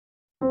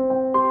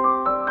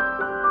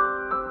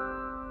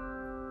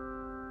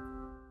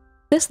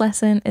This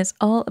lesson is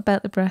all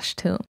about the brush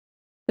tool.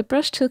 The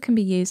brush tool can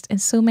be used in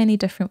so many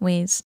different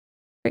ways.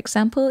 For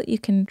example, you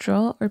can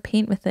draw or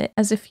paint with it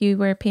as if you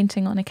were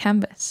painting on a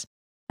canvas.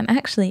 And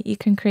actually, you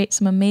can create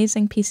some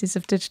amazing pieces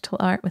of digital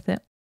art with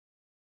it.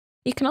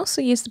 You can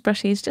also use the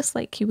brushes just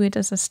like you would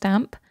as a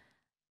stamp.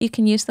 You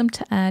can use them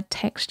to add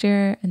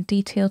texture and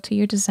detail to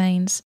your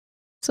designs,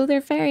 so they're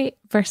very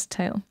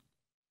versatile.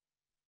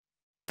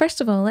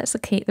 First of all, let's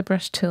locate the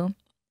brush tool.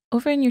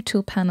 Over in your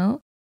tool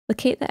panel,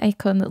 locate the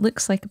icon that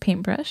looks like a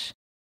paintbrush.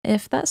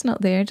 If that's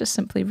not there, just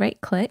simply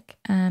right-click,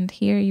 and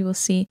here you will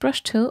see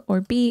Brush Tool or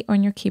B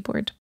on your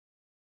keyboard.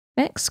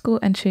 Next, go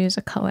and choose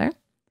a colour.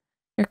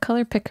 Your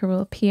colour picker will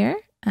appear,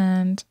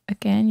 and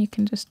again, you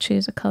can just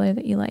choose a colour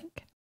that you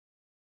like.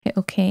 Hit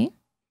OK.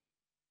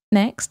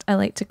 Next, I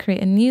like to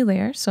create a new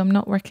layer, so I'm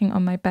not working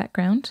on my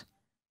background.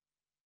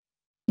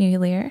 New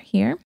layer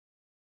here.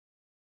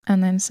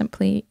 And then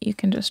simply you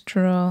can just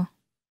draw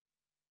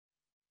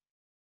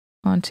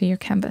onto your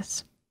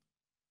canvas.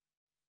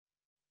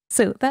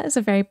 So that is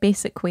a very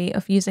basic way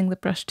of using the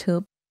brush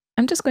tool.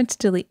 I'm just going to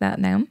delete that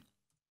now.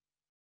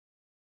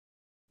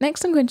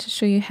 Next, I'm going to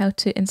show you how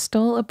to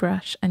install a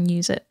brush and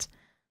use it.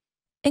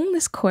 In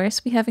this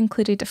course, we have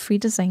included a free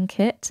design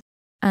kit,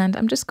 and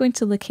I'm just going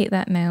to locate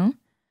that now.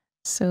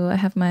 So I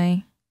have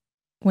my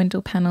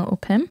window panel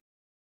open,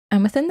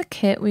 and within the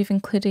kit, we've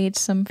included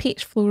some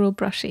peach floral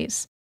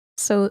brushes.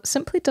 So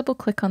simply double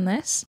click on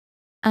this,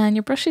 and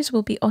your brushes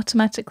will be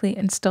automatically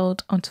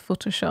installed onto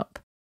Photoshop.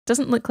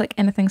 Doesn't look like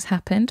anything's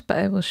happened, but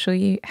I will show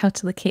you how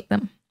to locate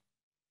them.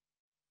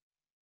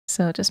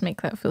 So I'll just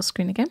make that full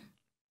screen again.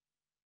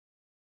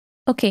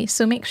 Okay,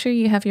 so make sure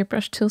you have your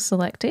brush tool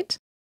selected.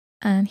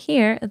 And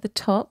here at the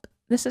top,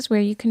 this is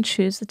where you can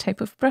choose the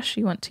type of brush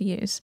you want to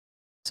use.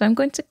 So I'm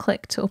going to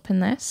click to open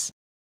this,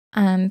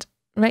 and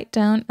right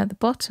down at the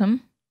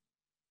bottom,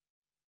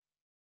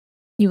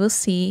 you will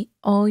see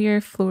all your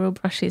floral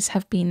brushes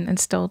have been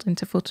installed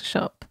into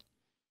Photoshop.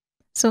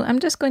 So I'm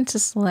just going to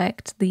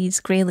select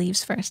these grey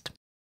leaves first.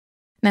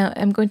 Now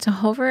I'm going to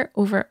hover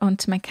over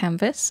onto my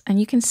canvas, and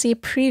you can see a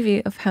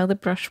preview of how the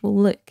brush will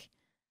look.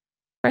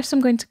 First,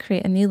 I'm going to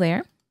create a new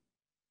layer,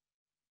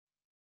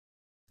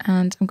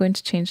 and I'm going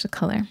to change the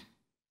colour.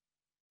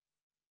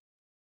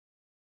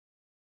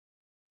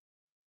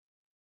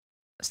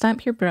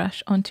 Stamp your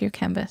brush onto your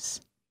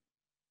canvas.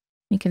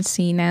 You can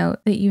see now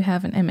that you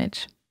have an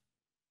image.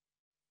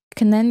 You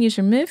can then use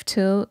your Move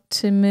tool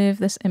to move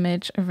this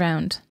image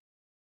around.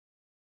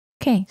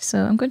 Okay,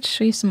 so I'm going to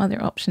show you some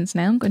other options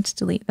now. I'm going to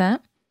delete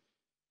that.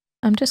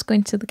 I'm just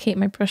going to locate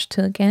my brush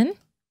tool again,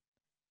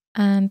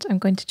 and I'm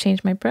going to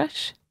change my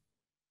brush.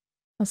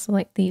 I'll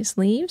select these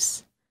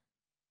leaves,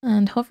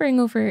 and hovering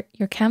over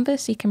your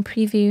canvas, you can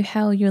preview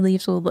how your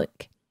leaves will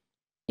look.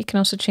 You can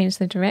also change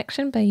the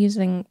direction by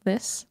using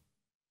this,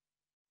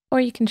 or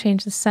you can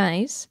change the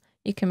size.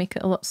 You can make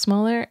it a lot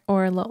smaller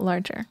or a lot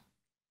larger.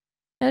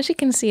 Now, as you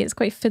can see, it's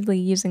quite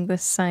fiddly using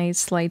this size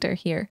slider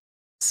here,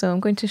 so I'm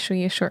going to show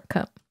you a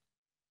shortcut.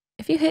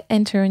 If you hit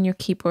Enter on your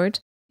keyboard,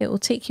 it will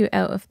take you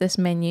out of this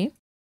menu.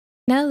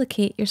 Now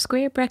locate your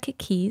square bracket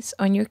keys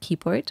on your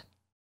keyboard,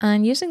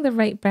 and using the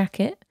right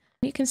bracket,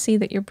 you can see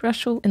that your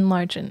brush will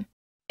enlarge.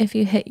 If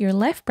you hit your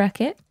left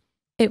bracket,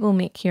 it will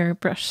make your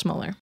brush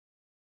smaller.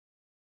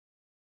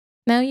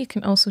 Now you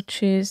can also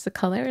choose the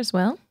colour as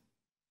well.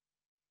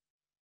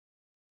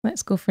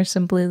 Let's go for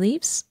some blue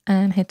leaves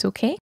and hit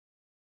OK.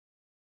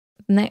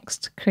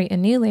 Next, create a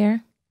new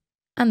layer,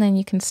 and then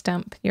you can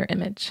stamp your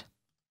image.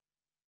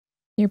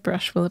 Your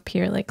brush will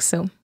appear like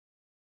so.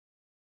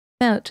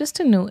 Now, just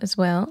to note as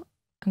well,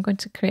 I'm going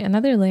to create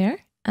another layer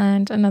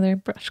and another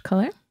brush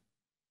colour.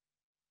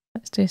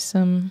 Let's do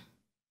some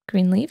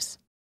green leaves.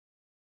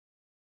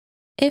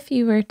 If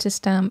you were to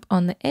stamp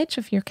on the edge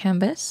of your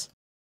canvas,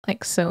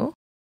 like so,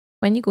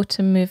 when you go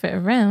to move it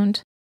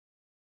around,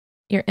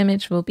 your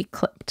image will be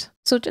clipped.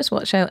 So just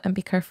watch out and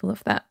be careful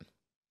of that.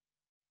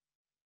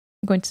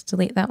 I'm going to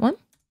delete that one.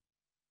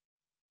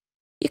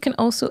 You can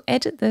also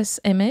edit this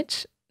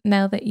image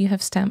now that you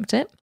have stamped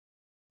it.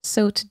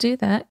 So to do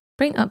that,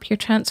 bring up your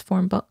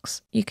transform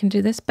box. You can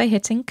do this by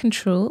hitting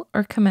Ctrl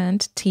or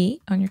Command T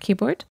on your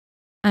keyboard,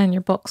 and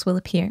your box will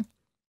appear.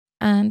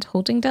 And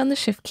holding down the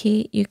Shift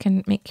key, you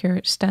can make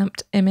your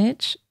stamped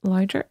image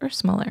larger or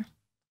smaller.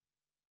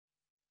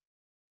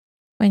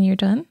 When you're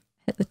done,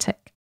 hit the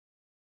tick.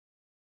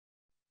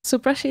 So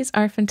brushes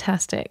are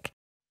fantastic.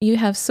 You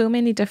have so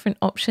many different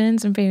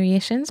options and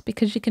variations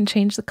because you can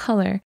change the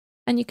colour,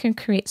 and you can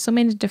create so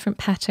many different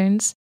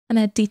patterns and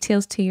add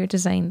details to your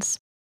designs.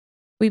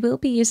 We will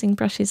be using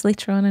brushes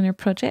later on in our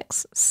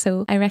projects,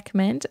 so I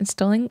recommend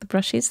installing the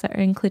brushes that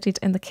are included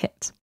in the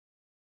kit.